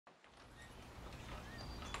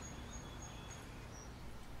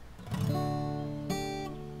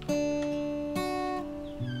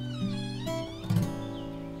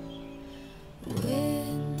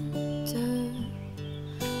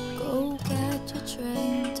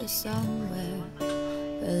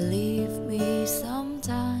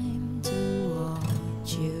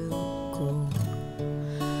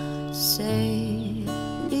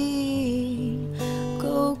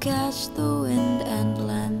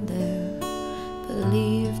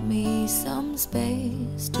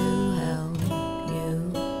space to help you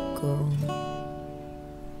go.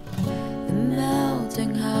 The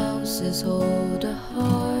melting houses hold a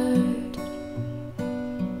heart.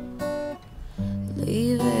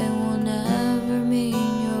 Leaving will never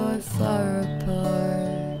mean you're far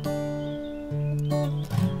apart.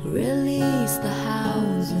 Release the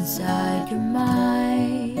hounds inside your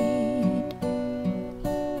mind.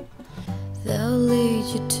 They'll lead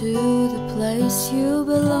you to the place you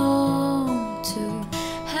belong to.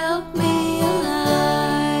 Help me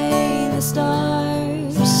align the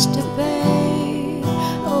stars to pave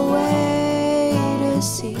a way to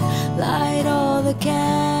see. Light all the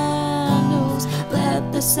candles,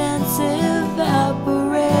 let the scents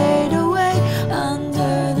evaporate away.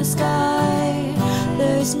 Under the sky,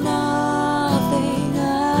 there's nothing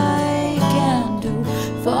I can do.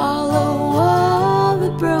 Follow all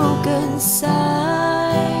the broken signs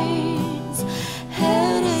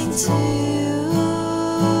heading to you.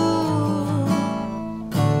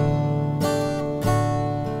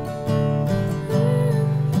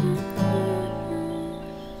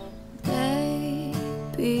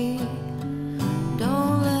 Baby,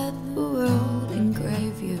 don't let the world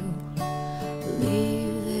engrave you.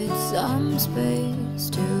 Leave it some space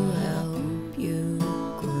to help you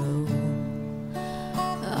grow.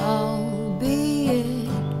 Albeit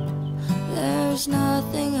there's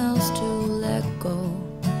nothing else to let go.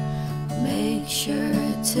 Make sure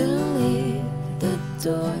to leave the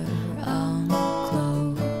door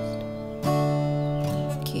unclosed.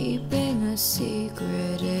 Keeping a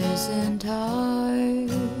secret isn't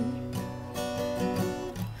hard.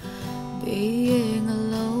 Being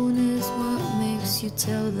alone is what makes you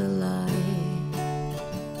tell the lie.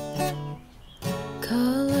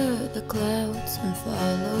 Color the clouds and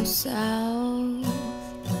follow south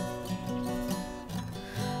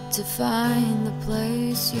to find the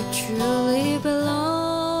place you truly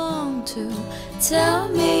belong to. Tell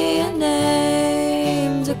me a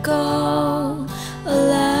name to call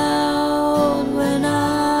aloud when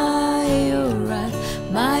I arrive.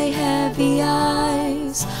 My heavy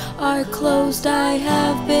eyes are closed. I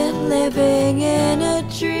have been living in a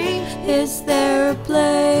dream. Is there a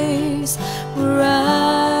place where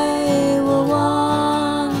I will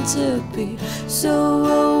want to be? So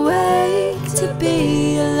awake to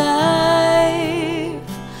be alive.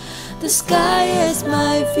 The sky is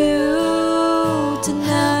my view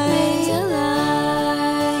tonight.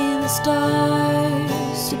 Align the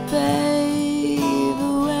stars to pave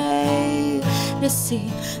a way to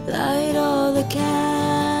see. Light all the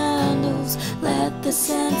candles, let the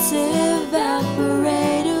scents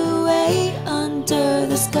evaporate away. Under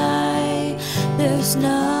the sky, there's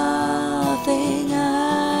nothing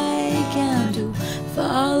I can do.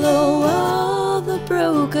 Follow all the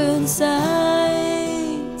broken signs